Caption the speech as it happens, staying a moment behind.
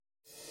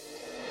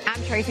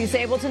I'm Tracy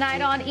Sable.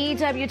 Tonight on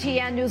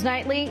EWTN News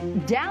Nightly,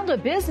 down to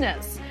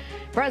business.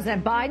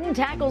 President Biden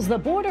tackles the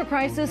border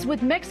crisis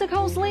with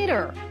Mexico's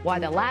leader. Why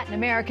the Latin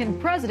American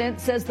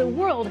president says the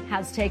world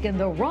has taken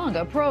the wrong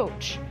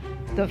approach.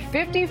 The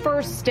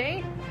 51st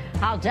state,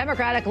 how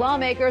Democratic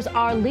lawmakers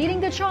are leading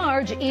the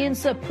charge in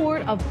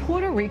support of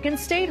Puerto Rican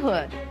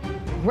statehood.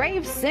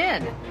 Grave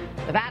sin.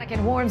 The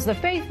Vatican warns the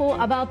faithful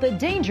about the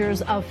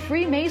dangers of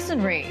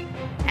Freemasonry.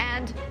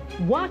 And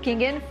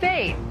walking in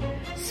faith.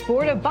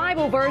 Sport a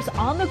Bible verse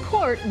on the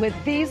court with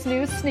these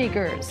new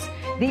sneakers.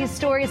 These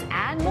stories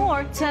and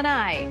more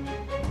tonight.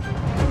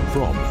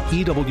 From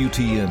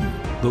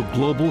EWTN, the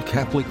Global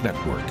Catholic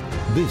Network,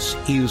 this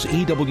is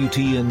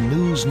EWTN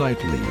News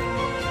Nightly.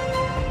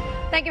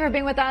 Thank you for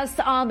being with us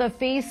on the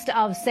Feast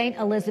of St.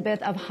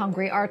 Elizabeth of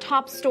Hungary. Our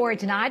top story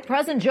tonight,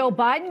 President Joe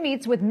Biden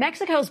meets with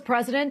Mexico's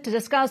president to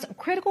discuss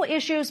critical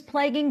issues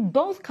plaguing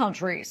both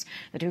countries.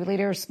 The two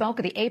leaders spoke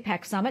at the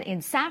APEC summit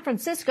in San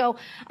Francisco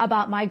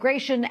about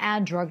migration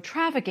and drug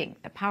trafficking.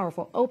 The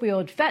powerful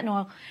opioid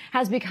fentanyl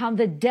has become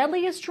the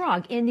deadliest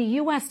drug in the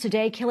U.S.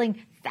 today,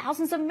 killing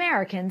thousands of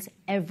Americans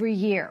every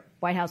year.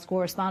 White House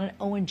correspondent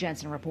Owen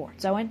Jensen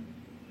reports. Owen?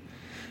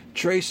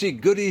 Tracy,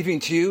 good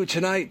evening to you.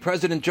 Tonight,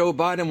 President Joe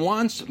Biden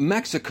wants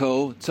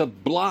Mexico to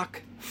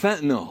block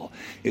fentanyl.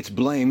 It's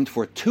blamed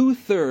for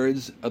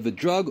 2/3 of the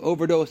drug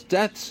overdose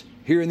deaths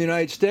here in the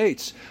United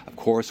States. Of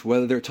course,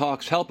 whether their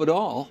talks help at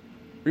all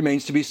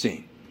remains to be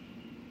seen.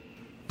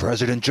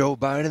 President Joe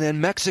Biden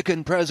and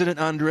Mexican President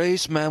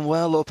Andrés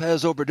Manuel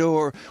López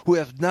Obrador, who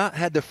have not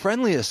had the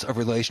friendliest of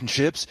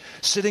relationships,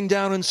 sitting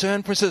down in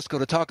San Francisco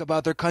to talk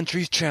about their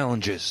country's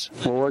challenges.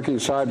 We're working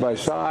side by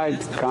side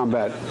to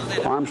combat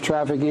arms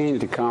trafficking,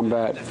 to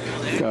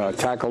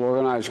tackle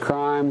organized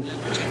crime,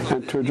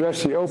 and to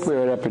address the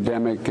opioid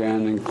epidemic,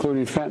 and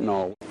including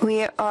fentanyl.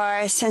 We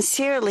are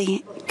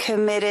sincerely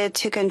committed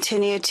to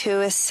continue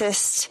to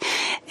assist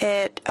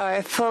at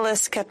our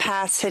fullest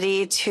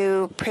capacity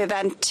to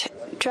prevent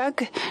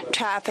drug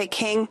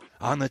trafficking.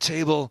 On the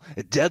table,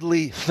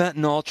 deadly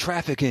fentanyl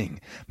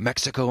trafficking.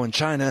 Mexico and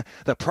China,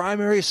 the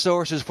primary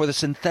sources for the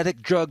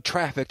synthetic drug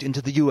trafficked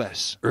into the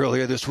U.S.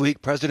 Earlier this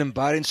week, President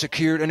Biden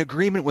secured an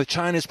agreement with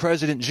China's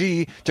President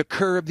Xi to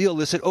curb the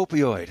illicit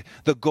opioid.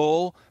 The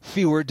goal,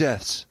 fewer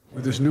deaths.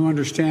 With this new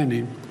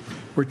understanding,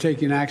 we're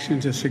taking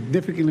action to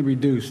significantly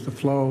reduce the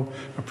flow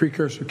of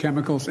precursor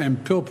chemicals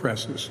and pill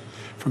presses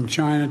from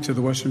China to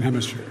the Western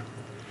Hemisphere.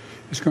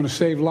 It's going to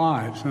save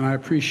lives, and I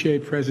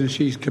appreciate President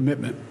Xi's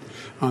commitment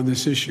on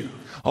this issue.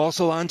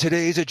 Also on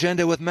today's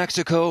agenda with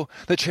Mexico,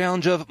 the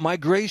challenge of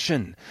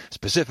migration,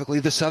 specifically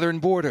the southern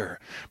border.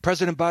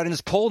 President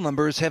Biden's poll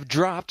numbers have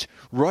dropped.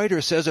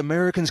 Reuters says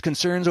Americans'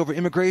 concerns over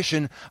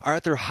immigration are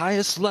at their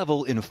highest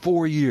level in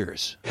 4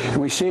 years.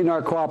 We've seen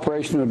our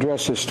cooperation to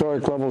address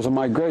historic levels of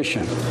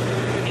migration.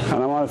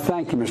 And I want to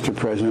thank you, Mr.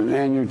 President,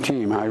 and your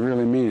team, I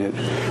really mean it,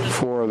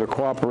 for the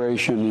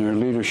cooperation and your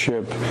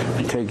leadership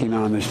in taking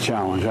on this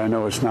challenge. I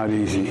know it's not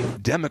easy.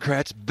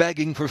 Democrats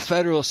begging for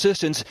federal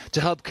assistance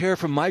to help care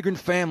for migrant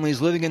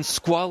families living in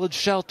squalid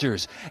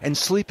shelters and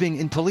sleeping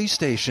in police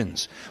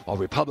stations, while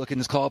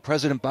Republicans call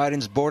President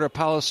Biden's border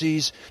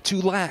policies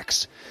too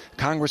lax.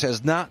 Congress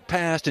has not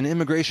passed an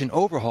immigration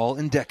overhaul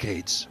in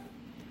decades.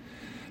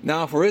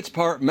 Now, for its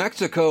part,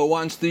 Mexico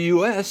wants the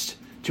U.S.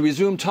 to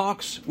resume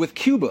talks with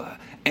Cuba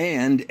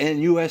and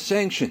end U.S.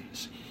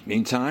 sanctions.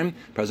 Meantime,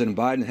 President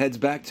Biden heads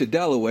back to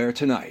Delaware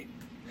tonight.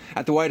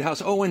 At the White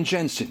House, Owen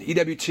Jensen,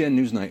 EWTN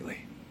News Nightly.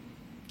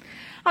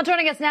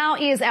 Joining us now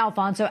is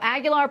Alfonso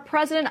Aguilar,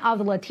 president of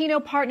the Latino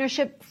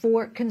Partnership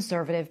for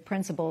Conservative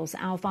Principles.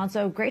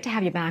 Alfonso, great to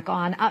have you back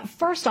on.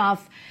 First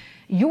off,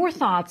 your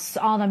thoughts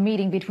on the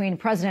meeting between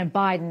President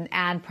Biden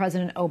and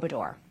President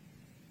Obrador.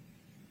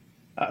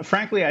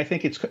 Frankly, I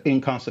think it's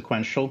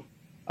inconsequential.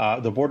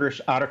 The border's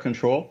out of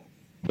control.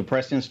 The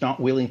president's not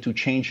willing to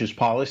change his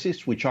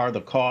policies, which are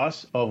the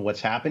cause of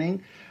what's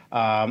happening.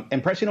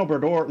 And President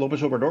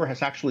López Obrador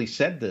has actually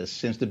said this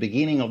since the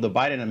beginning of the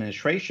Biden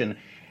administration.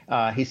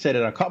 He said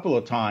it a couple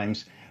of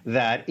times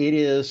that it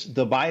is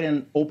the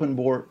Biden open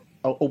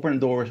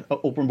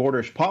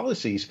borders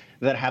policies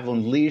that have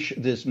unleashed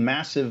this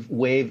massive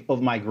wave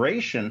of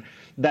migration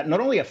that not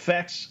only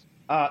affects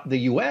the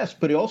U.S.,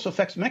 but it also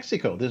affects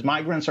Mexico. These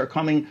migrants are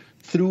coming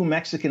through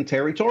Mexican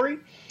territory,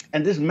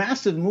 and this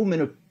massive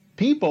movement of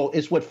people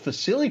is what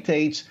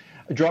facilitates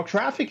drug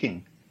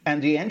trafficking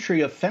and the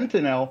entry of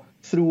fentanyl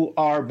through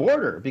our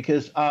border,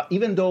 because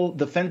even though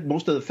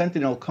most of the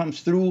fentanyl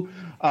comes through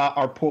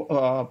our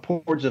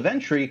ports of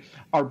entry,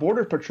 our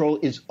Border Patrol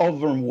is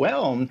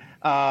overwhelmed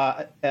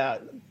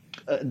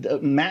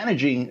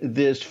managing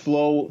this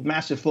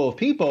massive flow of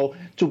people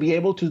to be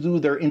able to do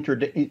their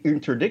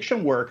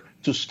interdiction work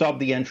to stop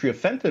the entry of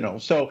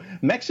fentanyl. So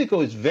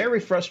Mexico is very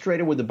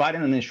frustrated with the Biden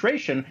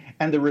administration,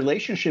 and the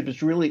relationship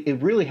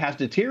really has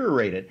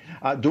deteriorated.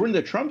 During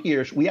the Trump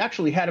years, we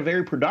actually had a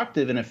very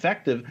productive and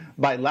effective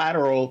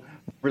bilateral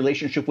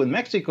relationship with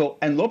Mexico,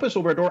 and López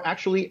Obrador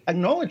actually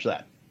acknowledged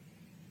that.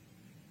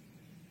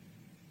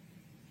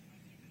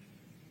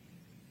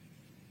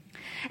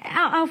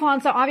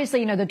 Alfonso,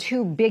 obviously, the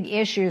two big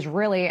issues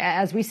really,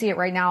 as we see it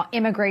right now,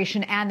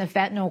 immigration and the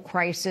fentanyl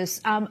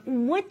crisis.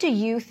 What do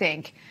you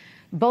think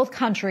both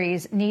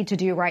countries need to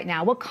do right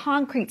now? What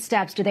concrete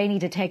steps do they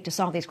need to take to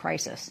solve these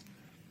crises?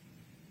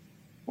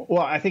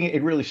 Well, I think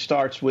it really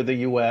starts with the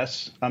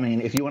U.S. I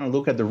mean, if you want to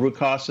look at the root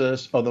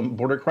causes of the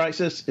border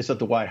crisis, it's at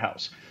the White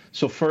House.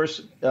 So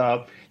first,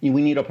 we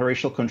need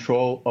operational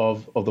control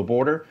of the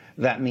border.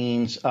 That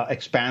means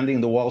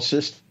expanding the wall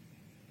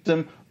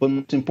system, but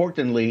most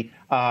importantly,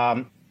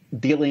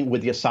 dealing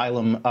with the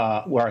asylum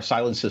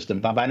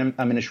system. The Biden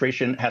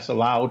administration has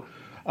allowed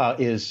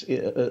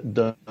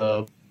the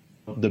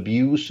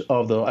abuse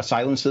of the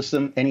asylum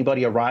system.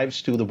 Anybody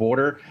arrives to the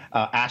border,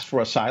 asks for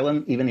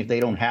asylum, even if they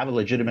don't have a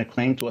legitimate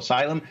claim to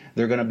asylum,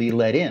 they're going to be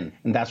let in.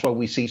 And that's why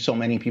we see so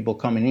many people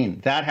coming in.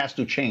 That has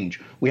to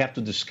change. We have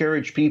to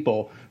discourage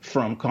people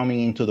from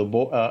coming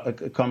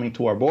coming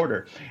to our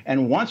border.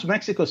 And once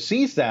Mexico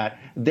sees that,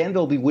 then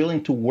they'll be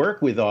willing to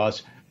work with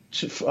us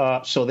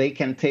so they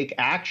can take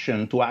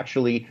action to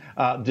actually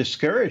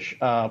discourage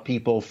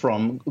people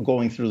from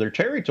going through their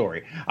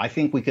territory. I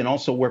think we can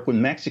also work with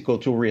Mexico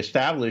to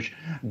reestablish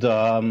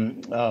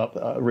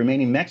the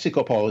remaining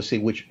Mexico policy,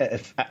 which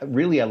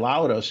really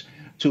allowed us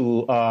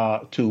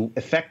to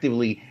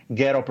effectively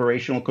get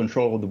operational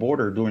control of the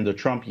border during the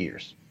Trump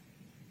years.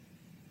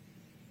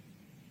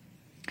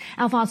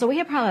 Alfonso, we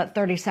have probably about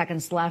 30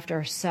 seconds left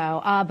or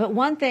so. But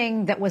one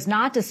thing that was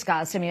not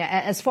discussed,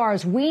 as far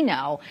as we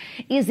know,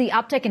 is the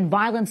uptick in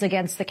violence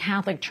against the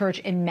Catholic Church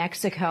in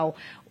Mexico.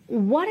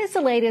 What is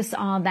the latest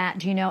on that,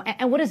 do you know?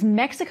 And what is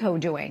Mexico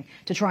doing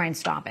to try and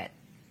stop it?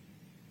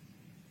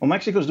 Well,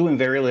 Mexico's doing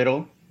very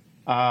little.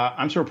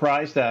 I'm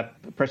surprised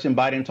that President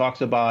Biden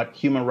talks about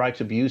human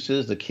rights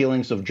abuses, the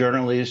killings of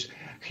journalists,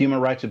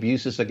 human rights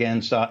abuses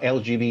against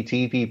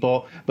LGBT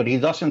people, but he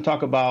doesn't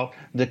talk about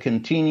the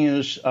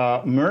continuous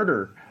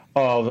murder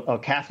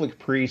of Catholic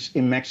priests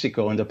in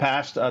Mexico. In the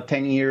past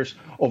 10 years,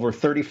 over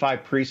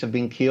 35 priests have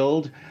been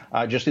killed.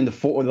 Just in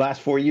the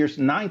last 4 years,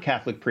 9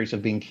 Catholic priests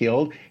have been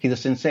killed. He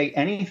doesn't say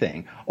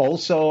anything.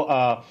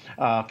 Also,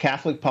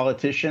 Catholic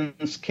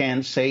politicians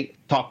can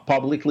talk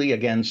publicly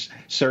against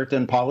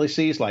certain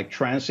policies like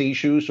trans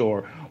issues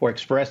or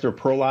express their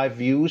pro-life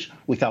views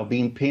without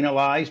being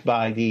penalized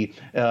by the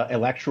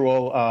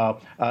Electoral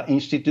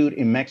Institute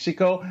in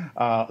Mexico.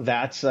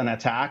 That's an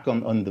attack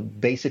on the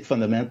basic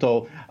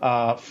fundamental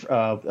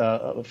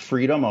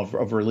freedom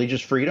of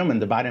religious freedom, and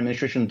the Biden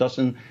administration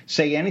doesn't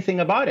say anything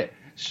about it.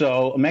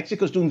 So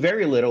Mexico's doing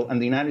very little, and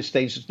the United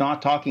States is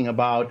not talking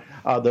about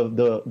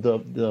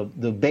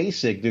the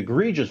basic, the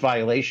egregious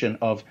violation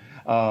of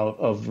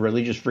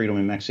religious freedom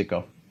in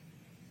Mexico.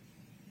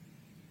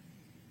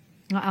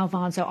 Well,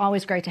 Alfonso,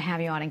 always great to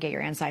have you on and get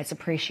your insights.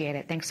 Appreciate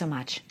it. Thanks so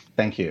much.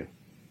 Thank you.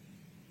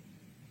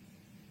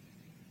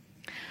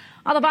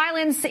 The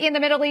violence in the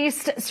Middle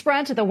East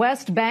spread to the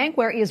West Bank,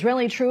 where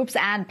Israeli troops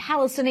and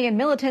Palestinian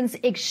militants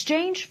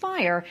exchanged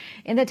fire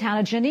in the town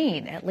of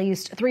Jenin. At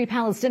least 3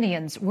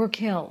 Palestinians were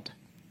killed.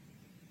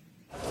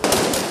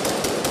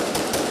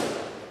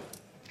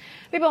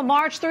 People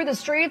marched through the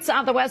streets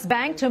of the West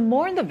Bank to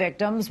mourn the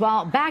victims,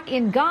 while back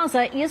in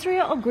Gaza,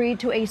 Israel agreed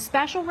to a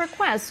special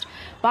request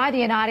by the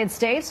United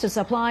States to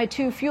supply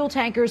 2 fuel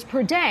tankers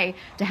per day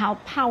to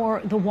help power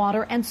the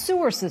water and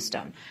sewer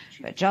system.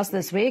 But just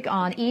this week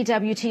on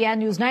EWTN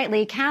News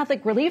Nightly,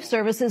 Catholic Relief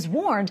Services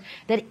warned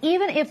that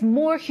even if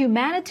more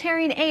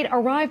humanitarian aid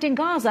arrived in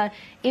Gaza,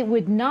 it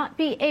would not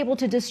be able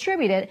to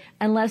distribute it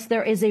unless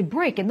there is a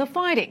break in the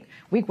fighting.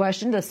 We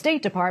questioned the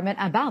State Department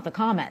about the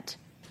comment.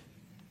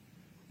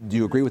 Do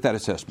you agree with that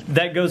assessment?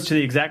 That goes to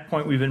the exact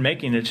point we've been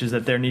making, which is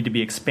that there need to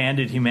be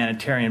expanded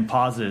humanitarian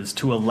pauses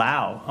to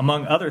allow,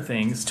 among other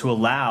things, to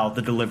allow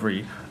the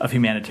delivery of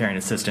humanitarian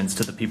assistance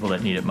to the people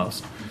that need it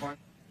most.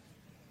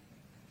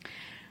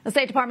 The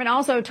State Department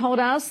also told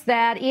us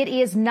that it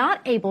is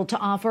not able to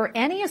offer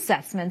any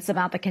assessments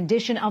about the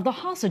condition of the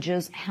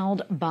hostages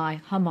held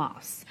by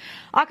Hamas.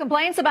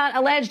 Complaints about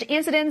alleged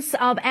incidents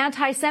of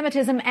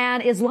anti-Semitism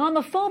and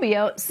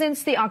Islamophobia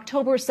since the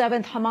October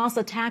 7th Hamas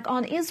attack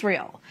on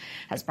Israel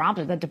has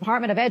prompted the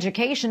Department of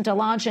Education to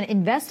launch an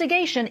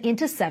investigation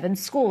into 7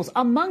 schools,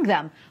 among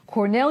them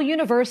Cornell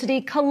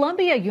University,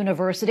 Columbia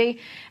University,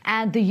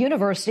 and the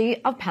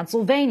University of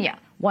Pennsylvania.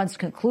 Once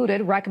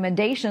concluded,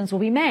 recommendations will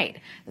be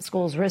made. The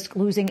schools risk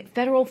losing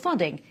federal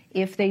funding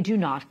if they do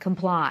not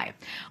comply.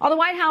 The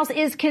White House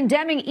is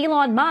condemning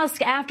Elon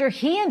Musk after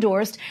he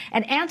endorsed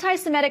an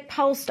anti-Semitic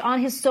post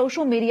on his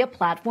social media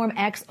platform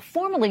X,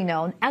 formerly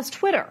known as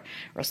Twitter.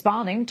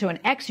 Responding to an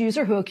X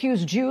user who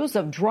accused Jews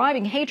of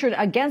driving hatred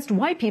against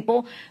white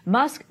people,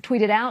 Musk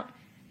tweeted out,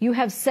 "You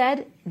have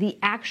said the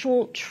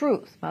actual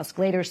truth." Musk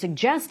later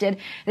suggested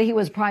that he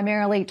was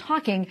primarily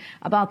talking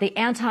about the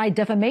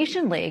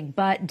Anti-Defamation League,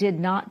 but did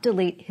not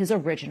delete his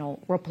original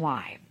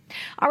reply.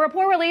 A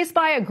report released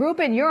by a group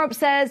in Europe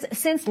says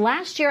since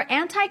last year,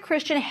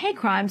 anti-Christian hate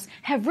crimes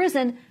have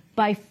risen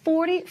by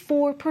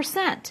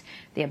 44%.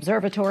 The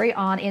Observatory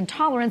on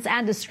Intolerance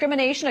and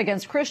Discrimination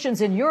Against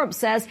Christians in Europe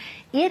says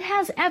it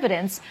has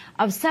evidence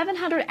of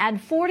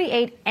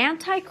 748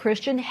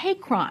 anti-Christian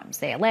hate crimes.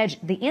 They allege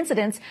the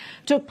incidents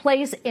took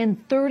place in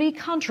 30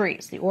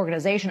 countries. The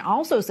organization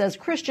also says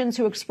Christians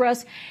who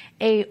express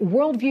a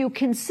worldview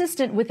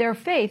consistent with their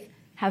faith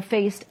have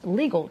faced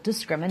legal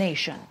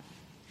discrimination.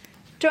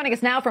 Joining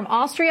us now from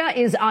Austria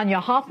is Anja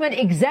Hoffmann,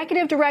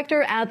 Executive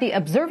Director at the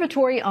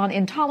Observatory on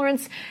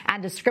Intolerance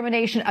and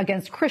Discrimination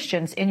Against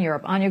Christians in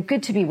Europe. Anja,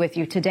 good to be with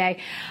you today.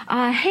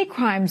 Hate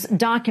crimes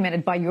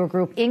documented by your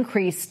group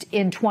increased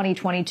in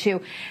 2022.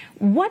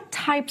 What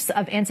types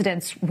of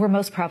incidents were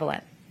most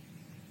prevalent?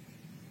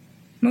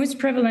 Most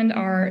prevalent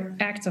are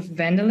acts of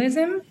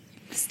vandalism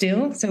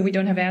still, so we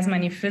don't have as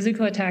many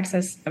physical attacks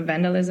as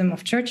vandalism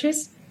of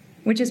churches.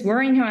 Which is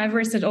worrying, however,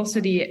 is that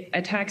also the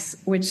attacks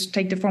which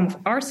take the form of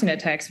arson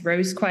attacks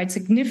rose quite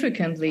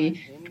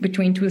significantly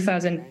between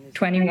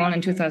 2021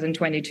 and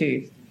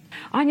 2022.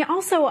 Anja,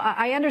 also,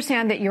 I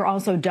understand that you're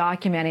also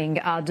documenting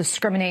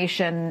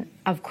discrimination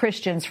of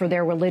Christians for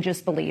their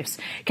religious beliefs.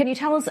 Can you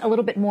tell us a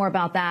little bit more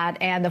about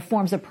that and the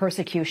forms of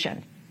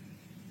persecution?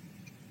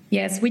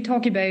 Yes, we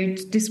talk about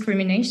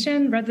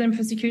discrimination rather than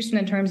persecution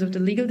in terms of the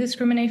legal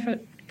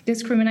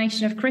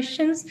discrimination of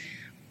Christians.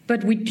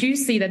 But we do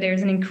see that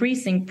there's an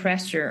increasing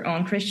pressure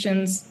on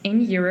Christians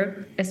in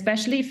Europe,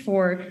 especially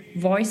for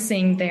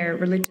voicing their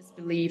religious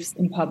beliefs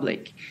in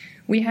public.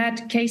 We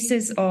had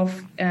cases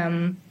of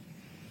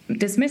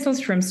dismissals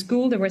from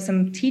school. There were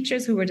some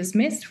teachers who were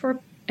dismissed for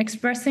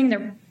expressing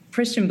their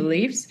Christian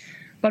beliefs.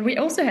 But we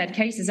also had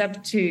cases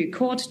up to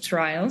court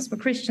trials where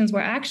Christians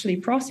were actually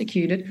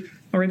prosecuted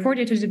or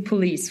reported to the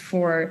police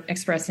for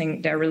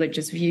expressing their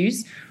religious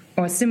views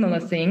or similar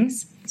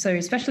things. So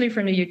especially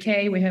from the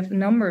UK, we have a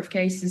number of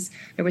cases.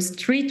 There were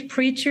street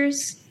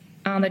preachers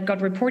that got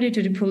reported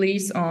to the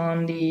police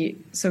on the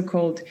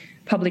so-called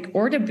public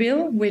order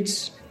bill,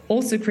 which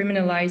also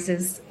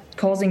criminalizes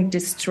causing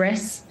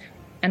distress.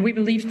 And we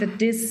believe that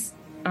this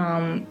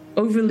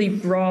overly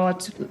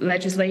broad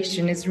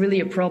legislation is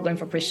really a problem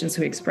for Christians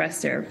who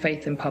express their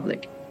faith in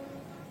public.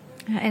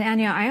 And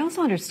Anja, I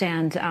also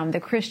understand the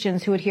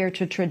Christians who adhere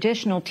to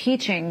traditional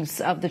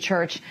teachings of the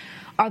church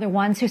are the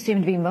ones who seem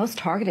to be most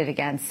targeted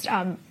against.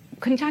 Can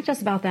you talk to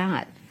us about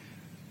that?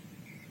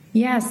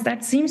 Yes,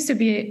 that seems to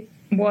be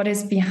what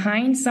is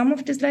behind some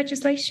of this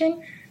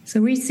legislation. So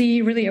we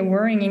see really a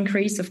worrying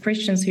increase of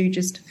Christians who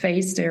just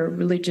face their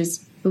religious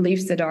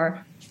beliefs that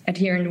are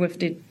adherent with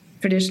the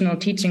traditional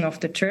teaching of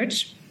the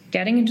church,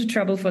 getting into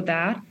trouble for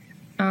that.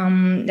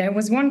 There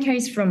was one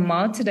case from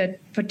Malta that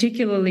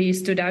particularly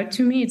stood out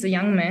to me. It's a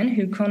young man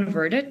who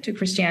converted to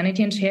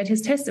Christianity and shared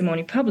his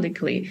testimony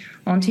publicly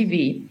on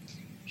TV.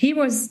 He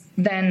was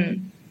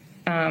then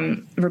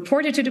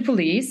reported to the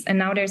police, and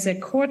now there's a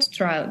court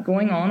trial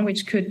going on,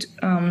 which could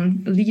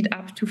lead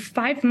up to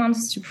 5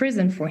 months to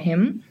prison for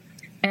him.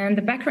 And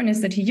the background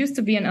is that he used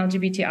to be an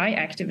LGBTI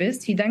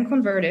activist. He then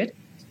converted,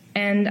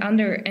 and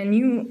under a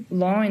new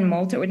law in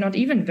Malta, or not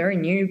even very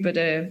new, but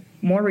a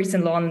more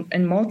recent law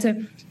in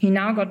Malta, he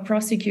now got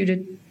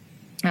prosecuted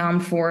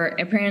for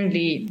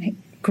apparently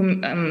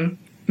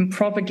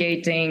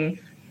propagating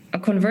a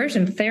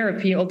conversion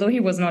therapy, although he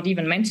was not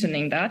even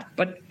mentioning that.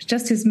 But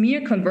just his mere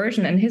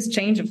conversion and his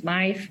change of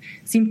life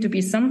seemed to be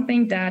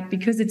something that,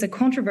 because it's a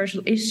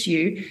controversial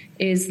issue,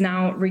 is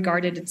now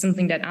regarded as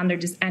something that under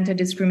this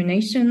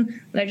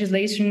anti-discrimination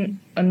legislation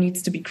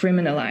needs to be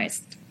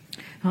criminalized.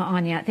 Well,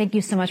 Anja, thank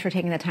you so much for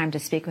taking the time to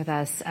speak with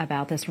us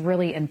about this.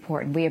 Really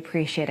important. We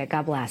appreciate it.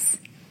 God bless.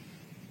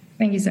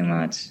 Thank you so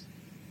much.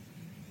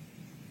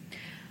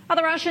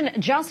 The Russian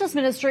Justice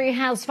Ministry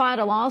has filed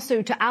a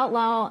lawsuit to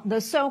outlaw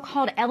the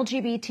so-called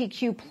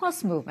LGBTQ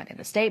plus movement. In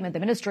a statement, the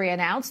ministry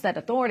announced that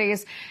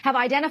authorities have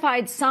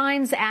identified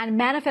signs and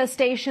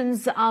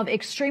manifestations of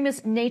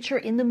extremist nature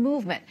in the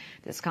movement.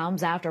 This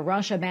comes after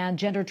Russia banned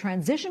gender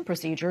transition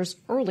procedures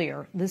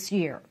earlier this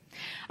year.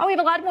 Oh, we have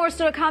a lot more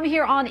still to come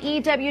here on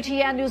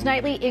EWTN News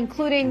Nightly,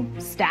 including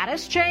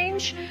status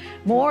change.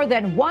 More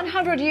than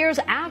 100 years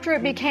after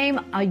it became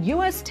a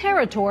U.S.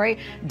 territory,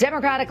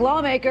 Democratic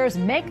lawmakers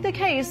make the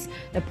case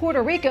that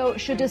Puerto Rico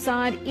should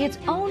decide its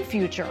own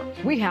future.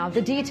 We have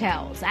the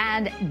details.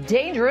 And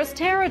dangerous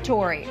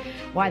territory.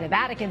 Why the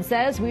Vatican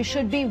says we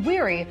should be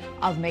weary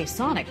of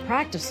Masonic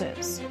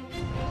practices.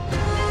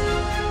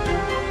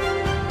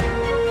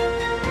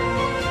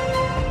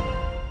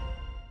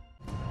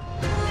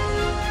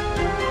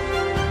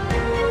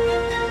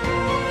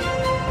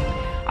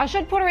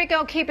 Should Puerto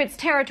Rico keep its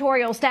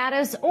territorial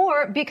status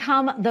or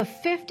become the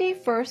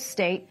 51st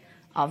state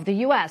of the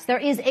U.S.? There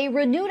is a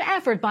renewed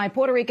effort by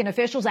Puerto Rican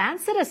officials and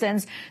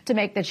citizens to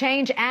make the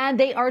change, and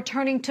they are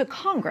turning to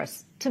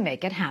Congress to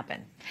make it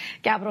happen.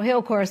 Capitol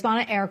Hill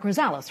correspondent Eric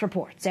Rosales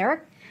reports.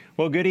 Eric?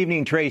 Well, good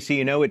evening, Tracy.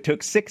 You know, it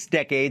took 6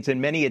 decades and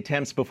many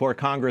attempts before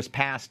Congress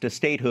passed a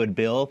statehood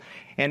bill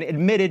and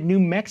admitted New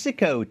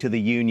Mexico to the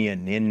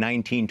Union in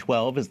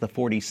 1912 as the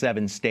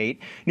 47th state.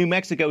 New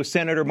Mexico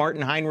Senator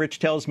Martin Heinrich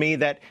tells me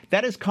that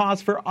is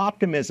cause for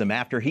optimism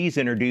after he's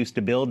introduced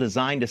a bill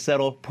designed to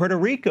settle Puerto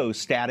Rico's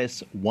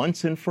status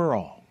once and for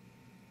all.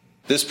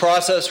 This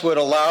process would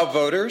allow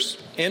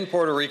voters in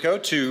Puerto Rico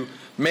to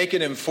make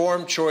an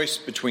informed choice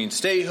between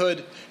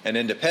statehood and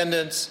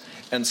independence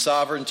and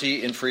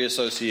sovereignty in free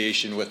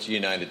association with the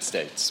United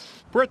States.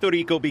 Puerto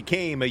Rico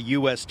became a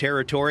U.S.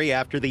 territory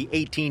after the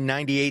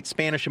 1898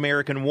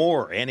 Spanish-American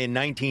War, and in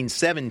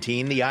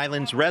 1917, the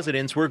island's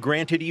residents were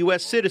granted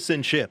U.S.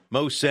 citizenship.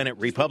 Most Senate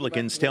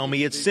Republicans tell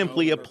me it's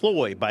simply a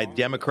ploy by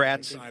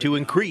Democrats to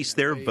increase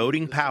their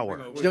voting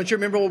power. Don't you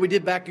remember what we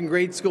did back in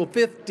grade school?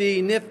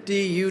 50,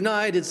 nifty,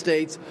 United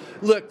States.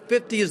 Look,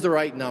 50 is the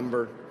right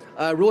number.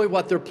 Really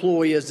what their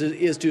ploy is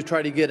to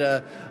try to get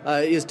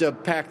is to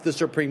pack the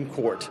Supreme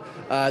Court.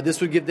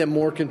 This would give them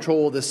more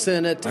control of the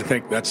Senate. I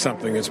think that's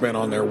something that's been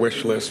on their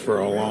wish list for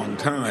a long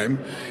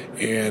time.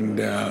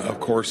 And, of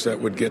course, that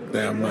would get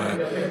them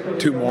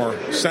 2 more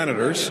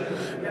senators,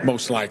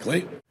 most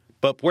likely.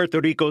 But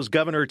Puerto Rico's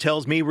governor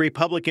tells me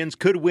Republicans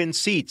could win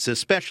seats,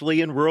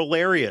 especially in rural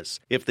areas,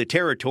 if the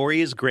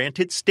territory is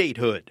granted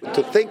statehood.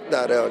 To think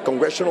that a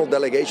congressional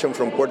delegation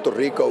from Puerto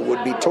Rico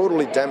would be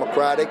totally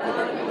Democratic,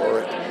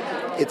 or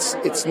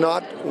it's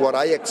not what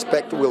I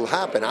expect will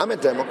happen. I'm a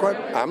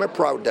Democrat. I'm a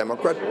proud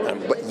Democrat.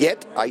 But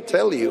yet I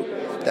tell you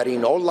that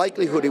in all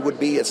likelihood it would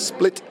be a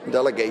split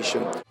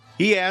delegation.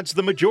 He adds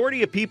the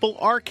majority of people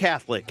are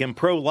Catholic and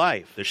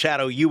pro-life. The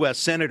shadow U.S.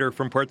 Senator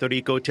from Puerto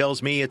Rico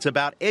tells me it's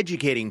about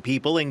educating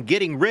people and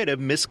getting rid of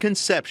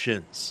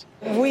misconceptions.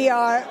 We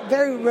are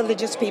very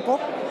religious people,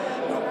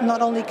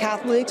 not only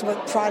Catholics,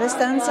 but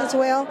Protestants as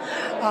well,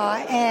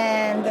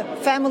 and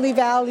family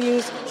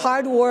values,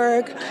 hard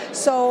work.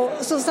 So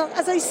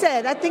as I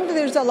said, I think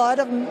there's a lot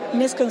of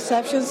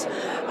misconceptions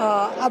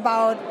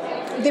about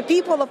the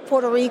people of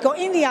Puerto Rico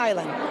in the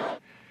island.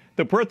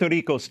 The Puerto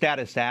Rico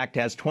Status Act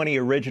has 20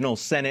 original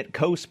Senate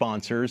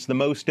co-sponsors, the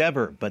most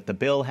ever, but the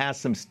bill has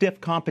some stiff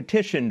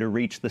competition to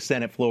reach the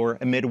Senate floor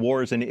amid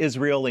wars in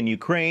Israel and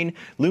Ukraine,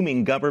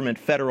 looming government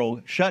federal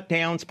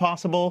shutdowns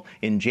possible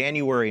in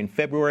January and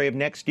February of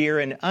next year,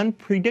 and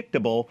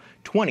unpredictable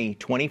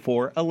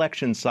 2024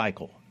 election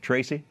cycle.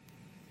 Tracy?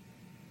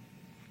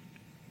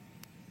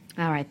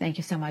 All right. Thank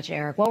you so much,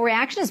 Eric. Well,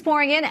 reaction is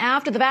pouring in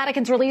after the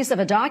Vatican's release of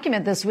a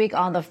document this week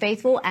on the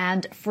faithful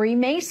and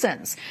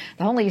Freemasons.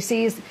 The Holy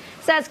See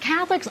says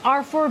Catholics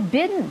are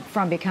forbidden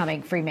from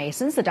becoming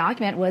Freemasons. The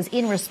document was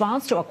in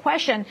response to a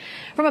question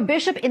from a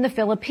bishop in the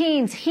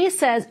Philippines. He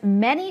says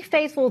many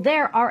faithful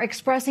there are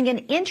expressing an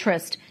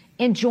interest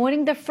in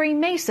joining the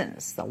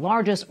Freemasons, the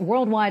largest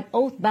worldwide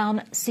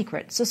oath-bound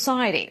secret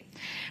society.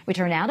 We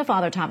turn now to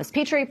Father Thomas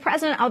Petrie,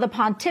 president of the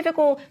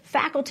Pontifical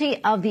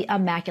Faculty of the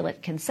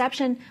Immaculate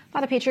Conception.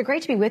 Father Petrie,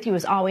 great to be with you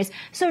as always.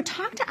 So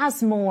talk to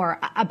us more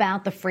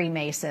about the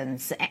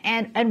Freemasons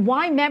and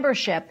why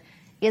membership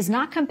is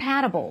not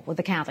compatible with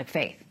the Catholic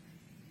faith.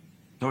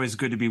 It's always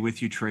good to be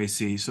with you,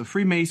 Tracy. So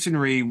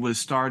Freemasonry was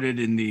started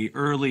in the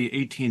early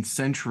 18th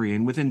century,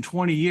 and within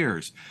 20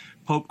 years,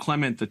 Pope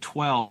Clement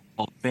XII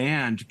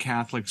banned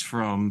Catholics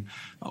from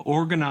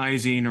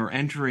organizing or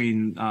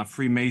entering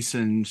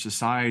Freemason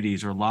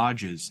societies or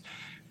lodges.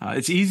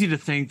 It's easy to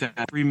think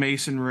that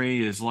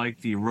Freemasonry is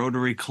like the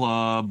Rotary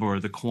Club or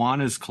the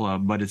Kiwanis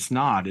Club, but it's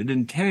not. It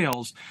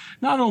entails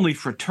not only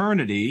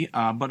fraternity,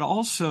 but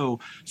also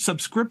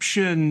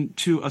subscription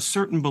to a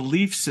certain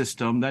belief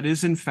system that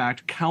is, in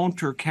fact,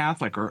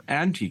 counter-Catholic or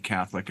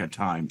anti-Catholic at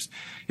times.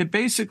 It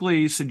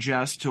basically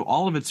suggests to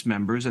all of its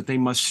members that they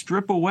must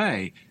strip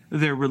away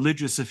their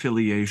religious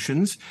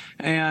affiliations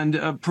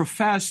and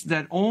profess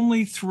that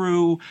only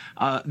through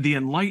the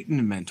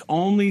Enlightenment,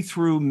 only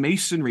through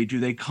Masonry do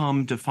they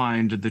come to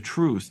find the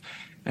truth.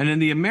 And in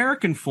the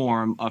American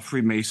form of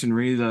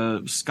Freemasonry,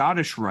 the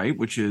Scottish Rite,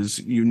 which is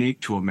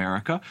unique to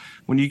America,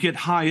 when you get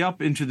high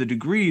up into the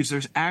degrees,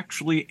 there's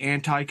actually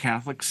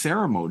anti-Catholic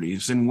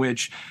ceremonies in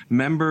which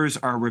members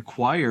are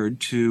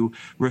required to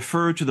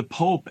refer to the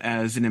Pope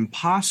as an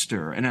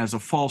impostor and as a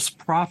false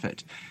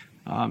prophet.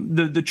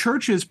 The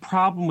Church's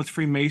problem with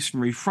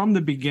Freemasonry from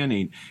the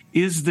beginning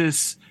is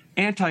this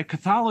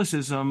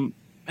anti-Catholicism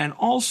and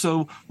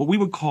also what we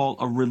would call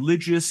a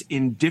religious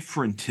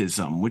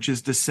indifferentism, which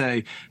is to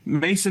say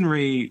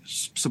Masonry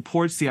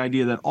supports the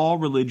idea that all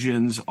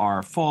religions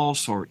are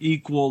false or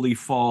equally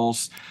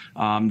false.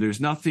 There's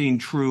nothing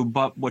true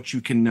but what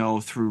you can know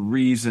through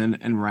reason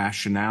and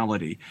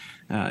rationality.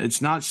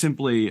 It's not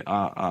simply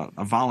a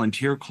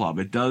volunteer club.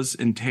 It does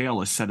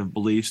entail a set of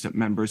beliefs that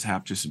members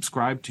have to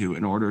subscribe to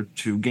in order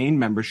to gain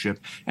membership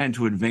and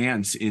to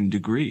advance in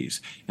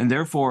degrees. And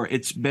therefore,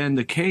 it's been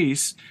the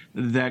case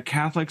that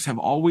Catholics have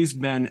always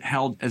been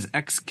held as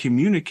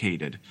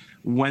excommunicated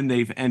when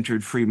they've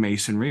entered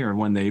Freemasonry or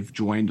when they've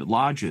joined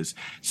lodges.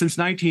 Since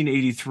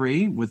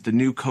 1983, with the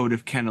new Code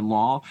of Canon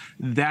Law,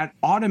 that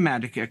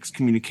automatic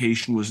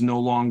excommunication was no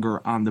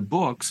longer on the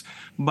books,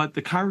 but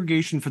the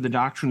Congregation for the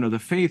Doctrine of the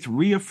Faith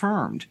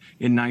reaffirmed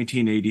in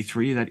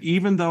 1983 that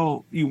even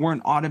though you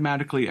weren't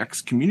automatically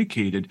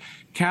excommunicated,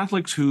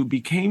 Catholics who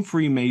became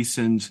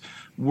Freemasons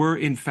were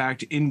in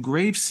fact in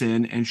grave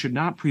sin and should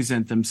not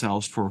present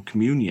themselves for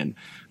communion.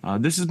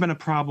 This has been a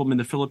problem in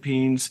the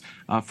Philippines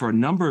for a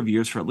number of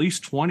years. For at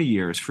least 20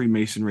 years,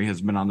 Freemasonry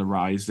has been on the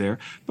rise there.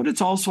 But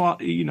it's also,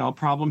 a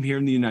problem here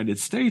in the United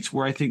States,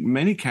 where I think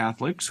many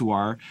Catholics who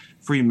are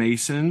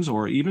Freemasons,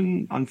 or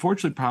even,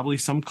 unfortunately, probably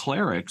some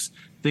clerics,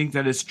 think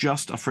that it's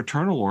just a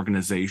fraternal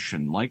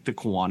organization like the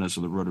Kiwanis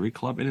or the Rotary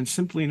Club, and it's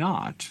simply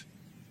not.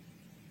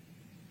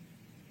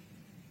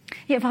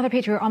 Yeah, Father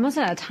Petrie, we're almost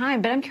out of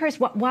time, but I'm curious,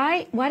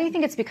 why do you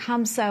think it's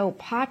become so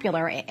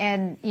popular?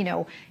 And,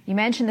 you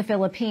mentioned the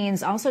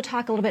Philippines. Also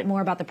talk a little bit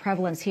more about the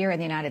prevalence here in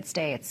the United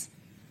States.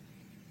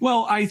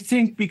 Well, I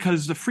think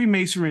because the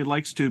Freemasonry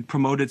likes to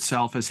promote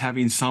itself as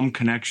having some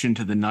connection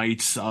to the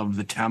Knights of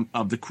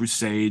the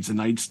Crusades, the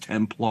Knights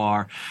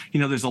Templar.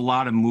 There's a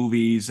lot of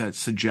movies that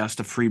suggest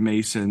the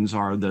Freemasons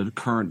are the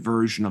current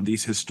version of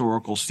these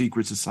historical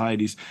secret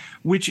societies,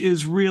 which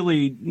is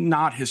really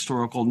not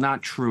historical,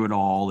 not true at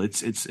all.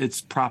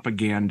 It's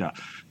propaganda.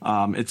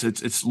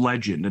 It's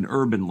legend, an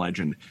urban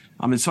legend.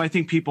 And so I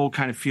think people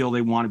kind of feel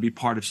they want to be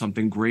part of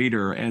something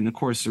greater. And of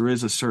course, there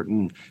is a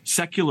certain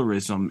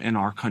secularism in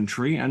our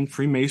country, and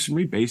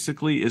Freemasonry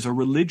basically is a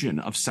religion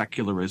of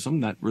secularism,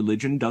 that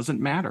religion doesn't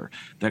matter,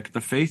 that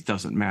the faith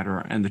doesn't matter,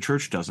 and the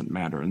church doesn't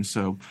matter. And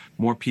so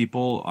more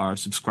people are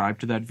subscribed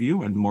to that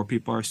view, and more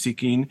people are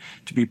seeking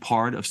to be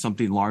part of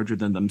something larger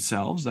than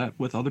themselves, that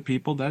with other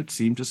people that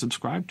seem to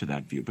subscribe to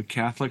that view. But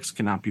Catholics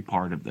cannot be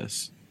part of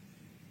this.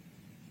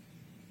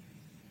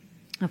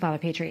 Oh, Father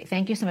Petrie,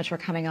 thank you so much for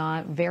coming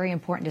on. Very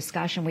important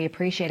discussion. We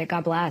appreciate it.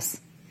 God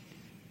bless.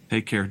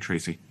 Take care,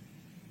 Tracy.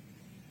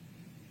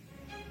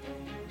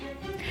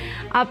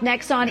 Up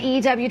next on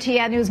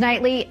EWTN News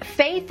Nightly,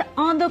 faith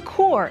on the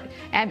court.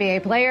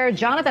 NBA player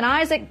Jonathan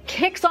Isaac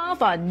kicks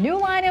off a new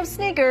line of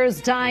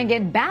sneakers tying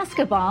in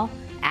basketball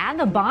and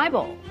the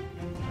Bible.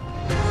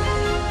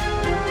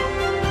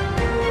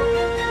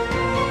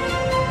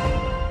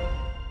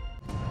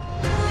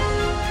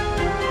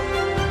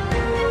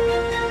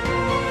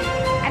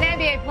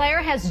 Player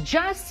has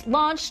just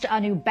launched a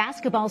new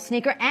basketball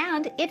sneaker,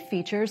 and it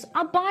features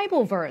a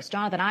Bible verse.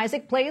 Jonathan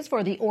Isaac plays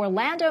for the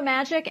Orlando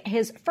Magic.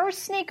 His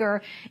first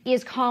sneaker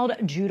is called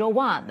Judah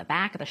 1. The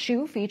back of the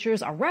shoe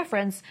features a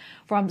reference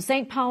from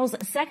St. Paul's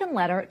second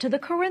letter to the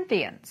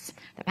Corinthians.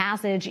 The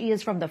passage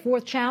is from the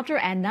 4th chapter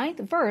and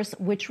 9th verse,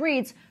 which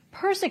reads,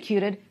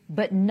 "Persecuted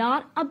but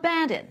not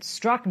abandoned,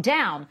 struck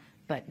down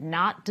but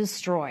not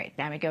destroyed."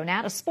 Now we go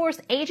to sports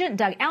agent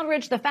Doug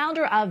Eldridge, the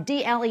founder of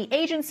DLE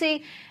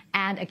Agency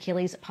and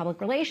Achilles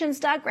Public Relations.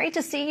 Doug, great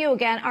to see you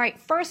again. All right,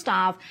 first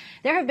off,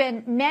 there have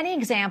been many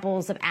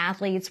examples of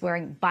athletes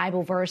wearing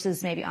Bible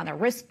verses maybe on their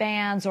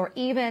wristbands or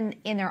even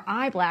in their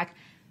eye black.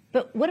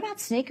 But what about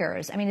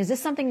sneakers? I mean, is this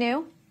something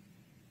new?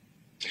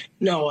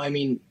 No,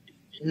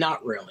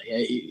 not really.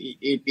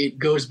 It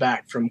goes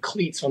back from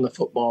cleats on the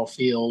football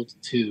field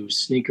to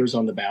sneakers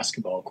on the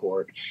basketball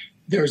court.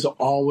 There's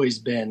always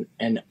been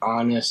an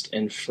honest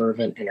and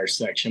fervent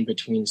intersection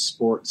between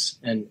sports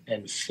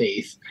and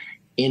faith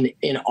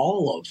in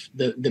all of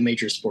the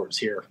major sports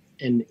here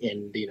in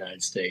the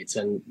United States.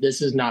 And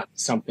this is not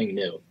something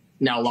new.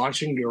 Now,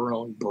 launching your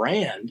own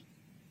brand,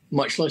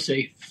 much less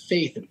a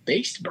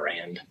faith-based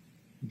brand,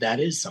 that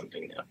is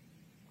something new.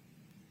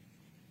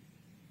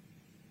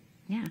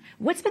 Yeah.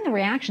 What's been the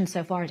reaction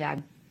so far,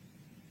 Doug?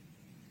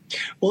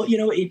 Well,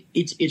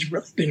 it's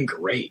really been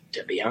great,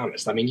 to be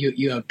honest. I mean,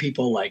 you have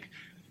people like,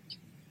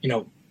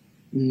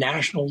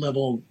 national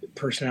level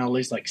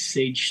personalities like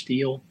Sage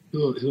Steele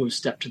who have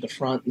stepped to the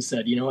front and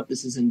said,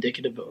 this is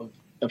indicative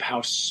of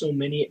how so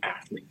many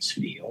athletes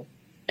feel.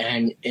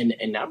 And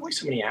not only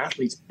so many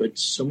athletes, but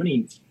so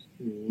many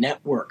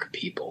network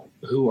people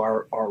who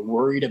are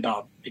worried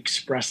about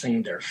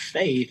expressing their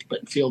faith,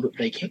 but feel that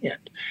they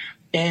can't.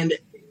 And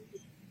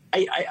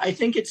I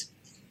think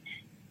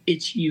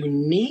it's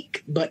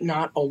unique, but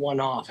not a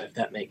one-off, if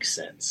that makes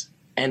sense.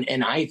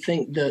 And I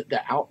think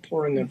the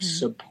outpouring of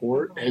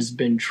support has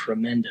been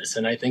tremendous.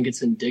 And I think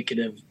it's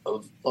indicative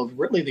of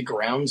really the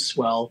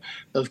groundswell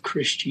of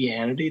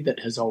Christianity that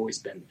has always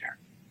been there.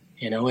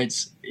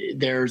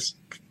 There's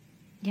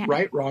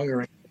right, wrong,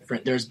 or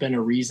indifferent. There's been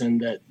a reason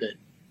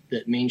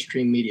that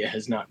mainstream media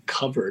has not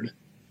covered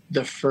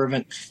the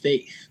fervent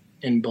faith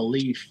and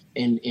belief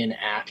in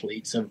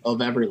athletes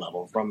of every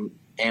level, from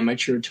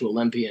amateur to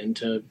Olympian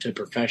to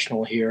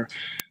professional here.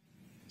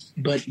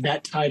 But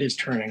that tide is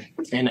turning,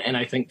 and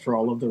I think for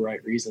all of the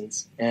right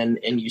reasons. And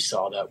you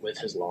saw that with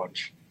his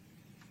launch.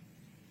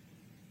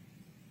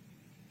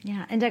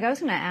 Yeah, and Doug, I was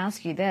going to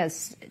ask you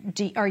this.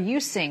 Are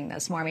you seeing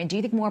this more? I mean, do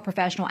you think more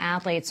professional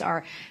athletes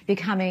are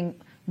becoming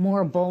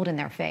more bold in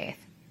their faith?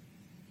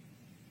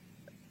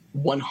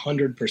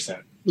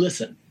 100%.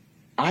 Listen,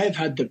 I have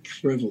had the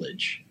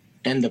privilege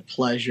and the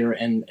pleasure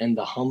and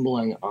the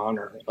humbling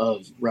honor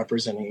of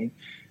representing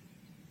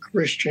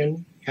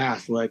Christian,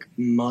 Catholic,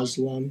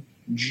 Muslim,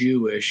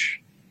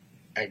 Jewish,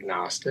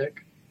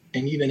 agnostic,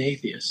 and even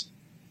atheist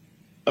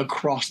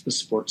across the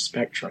sports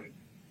spectrum.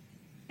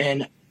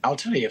 And I'll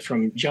tell you,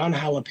 from John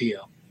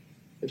Halapio,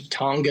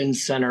 Tongan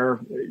center,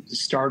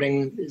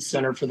 starting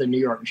center for the New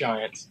York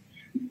Giants,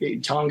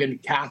 Tongan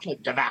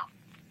Catholic devout,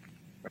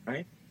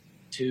 right,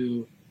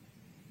 to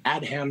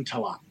Adham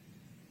Talat,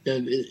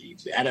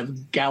 out of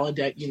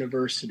Gallaudet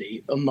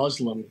University, a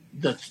Muslim,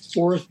 the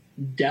fourth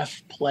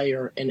deaf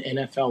player in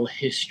NFL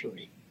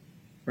history,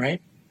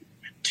 right,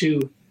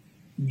 to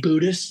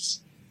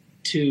Buddhists,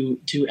 to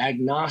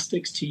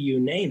agnostics, to you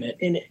name it.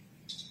 And,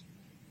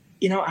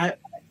 you know,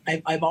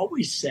 I've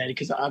always said,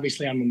 because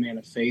obviously I'm a man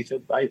of faith,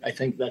 I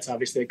think that's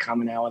obviously a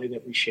commonality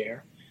that we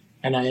share.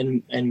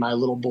 And my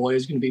little boy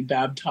is going to be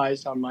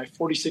baptized on my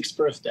 46th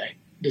birthday,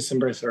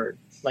 December 3rd.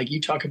 Like,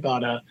 you talk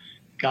about a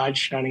God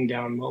shining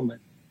down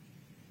moment.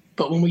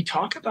 But when we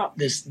talk about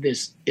this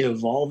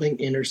evolving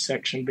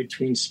intersection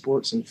between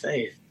sports and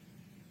faith,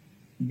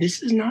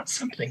 this is not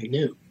something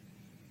new.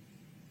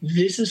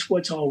 This is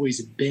what's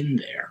always been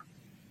there.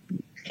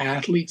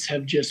 Athletes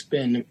have just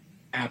been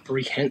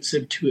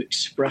apprehensive to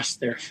express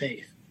their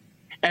faith,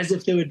 as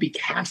if they would be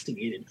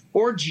castigated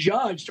or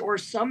judged or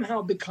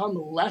somehow become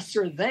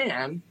lesser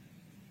than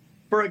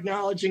for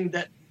acknowledging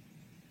that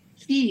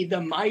he, the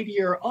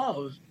mightier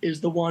of,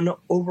 is the one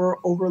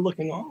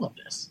overlooking all of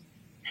this.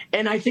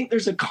 And I think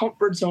there's a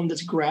comfort zone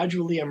that's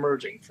gradually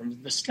emerging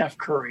from the Steph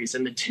Currys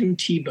and the Tim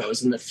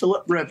Tebows and the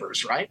Phillip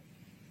Rivers, right?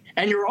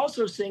 And you're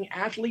also seeing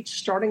athletes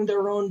starting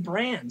their own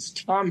brands.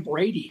 Tom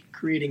Brady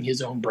creating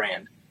his own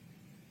brand,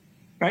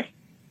 right?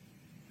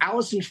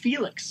 Allison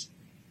Felix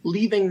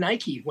leaving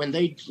Nike when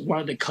they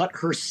wanted to cut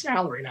her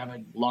salary, and I have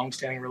a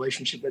long-standing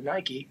relationship with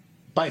Nike,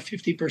 by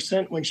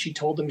 50% when she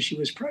told them she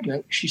was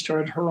pregnant. She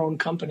started her own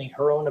company,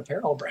 her own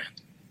apparel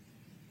brand,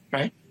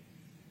 right?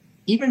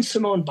 Even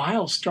Simone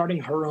Biles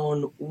starting her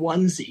own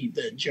onesie,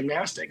 the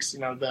gymnastics,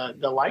 the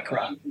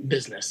Lycra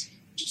business.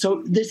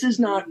 So this is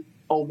not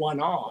a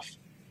one-off,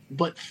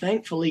 but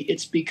thankfully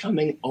it's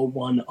becoming a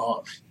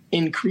one-of,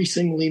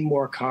 increasingly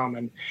more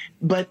common.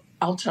 But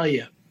I'll tell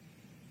you,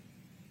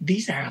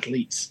 these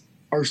athletes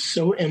are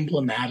so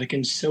emblematic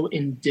and so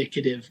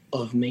indicative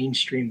of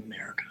mainstream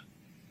America.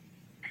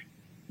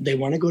 They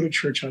want to go to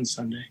church on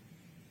Sunday.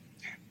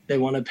 They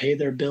want to pay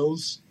their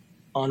bills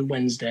on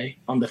Wednesday,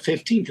 on the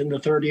 15th and the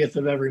 30th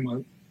of every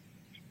month.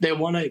 They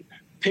want to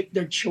pick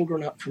their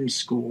children up from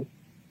school.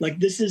 Like,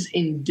 this is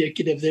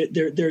indicative.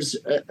 There's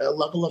a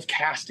level of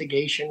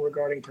castigation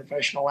regarding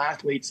professional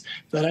athletes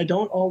that I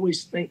don't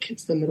always think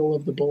hits the middle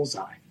of the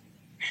bullseye.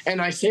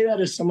 And I say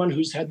that as someone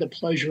who's had the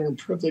pleasure and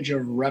privilege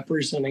of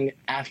representing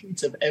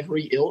athletes of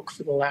every ilk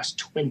for the last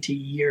 20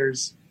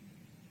 years,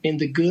 in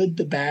the good,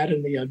 the bad,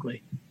 and the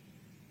ugly.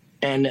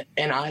 And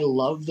I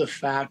love the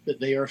fact that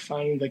they are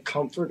finding the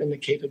comfort and the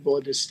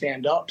capability to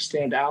stand up,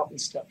 stand out, and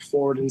step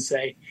forward and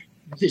say,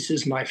 this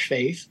is my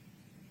faith.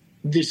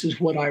 This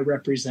is what I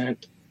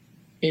represent.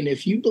 And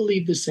if you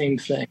believe the same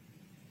thing,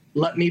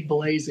 let me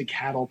blaze a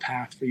cattle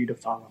path for you to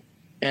follow.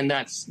 And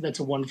that's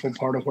a wonderful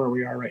part of where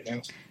we are right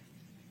now.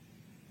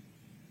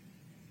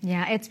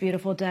 Yeah, it's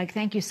beautiful, Doug.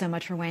 Thank you so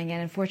much for weighing in.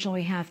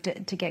 Unfortunately, we have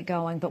to get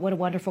going, but what a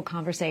wonderful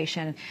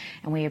conversation,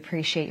 and we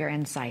appreciate your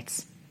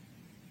insights.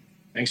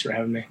 Thanks for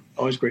having me.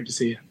 Always great to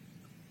see you.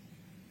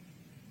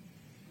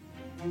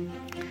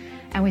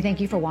 And we thank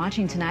you for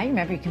watching tonight.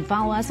 Remember, you can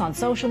follow us on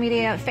social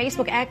media,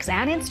 Facebook, X,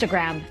 and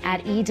Instagram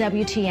at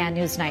EWTN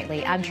News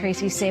Nightly. I'm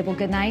Tracy Sable.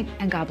 Good night,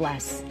 and God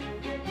bless.